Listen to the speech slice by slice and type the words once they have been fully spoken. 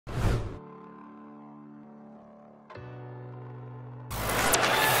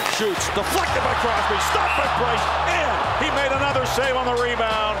shoots, deflected by Crosby, stopped by Price, and he made another save on the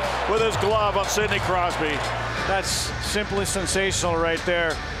rebound with his glove on Sidney Crosby. That's simply sensational right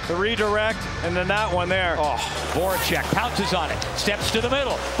there. The redirect and then that one there. Oh, Voracek pounces on it, steps to the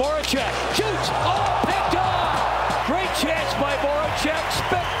middle. Voracek shoots, oh, picked off! Great chance by Voracek,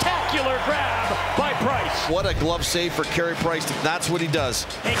 spectacular grab by Price. What a glove save for Carey Price. That's what he does.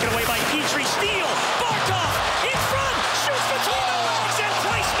 Taken away by Petrie, steal, Barkov in front, shoots between the legs, and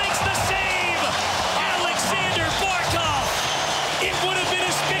Price makes the save. Alexander Barkov. It would have been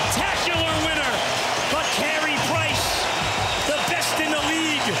a spectacular winner, but Carey Price, the best in the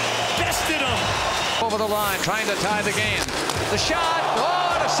league, bested him. Over the line, trying to tie the game. The shot,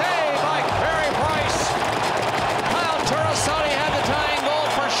 oh, the save by Carey Price. Kyle Turasani had the tying goal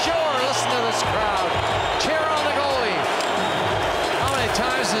for sure. Listen to this crowd. Cheer on the goalie. How many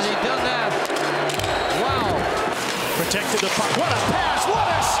times has he done that? Wow. Protected the puck. What a pass! What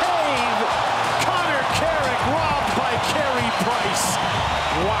a save! Connor Carrick robbed by Carey Price.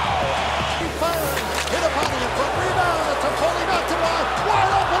 Wow. He fires, hit upon it in front, rebound. It's a fully not to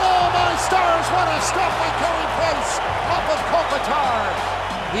wide open. Oh my stars! What a stop by Carey Price off of Kopitar.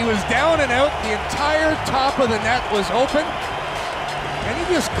 He was down and out. The entire top of the net was open, and he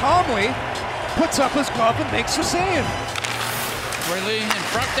just calmly puts up his glove and makes the save. Really in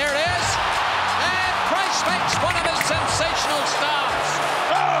front, there it is. And Price makes one of his sensational stops.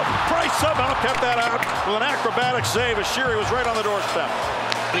 Oh, Price somehow kept that out with an acrobatic save as Sheary was right on the doorstep.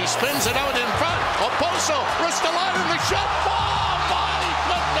 He spins it out in front. Oposo, Ristolainen in the shot. Oh my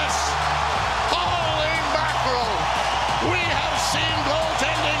goodness! Holy mackerel! We have seen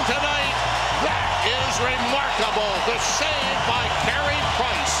goaltending tonight. That is remarkable. The save by Carey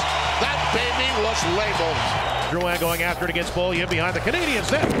Price. That baby was labeled. Drouin going after it against Beaulieu behind the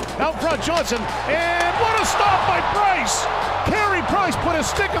Canadiens net. Out front, Johnson. And what a stop by Price! Carey Price put a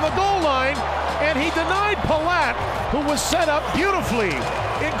stick in the goal line, and he denied Palat, who was set up beautifully.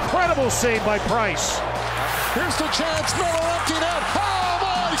 Incredible save by Price. Here's the chance. Miller empty net. Oh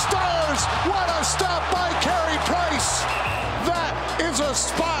my stars! What a stop by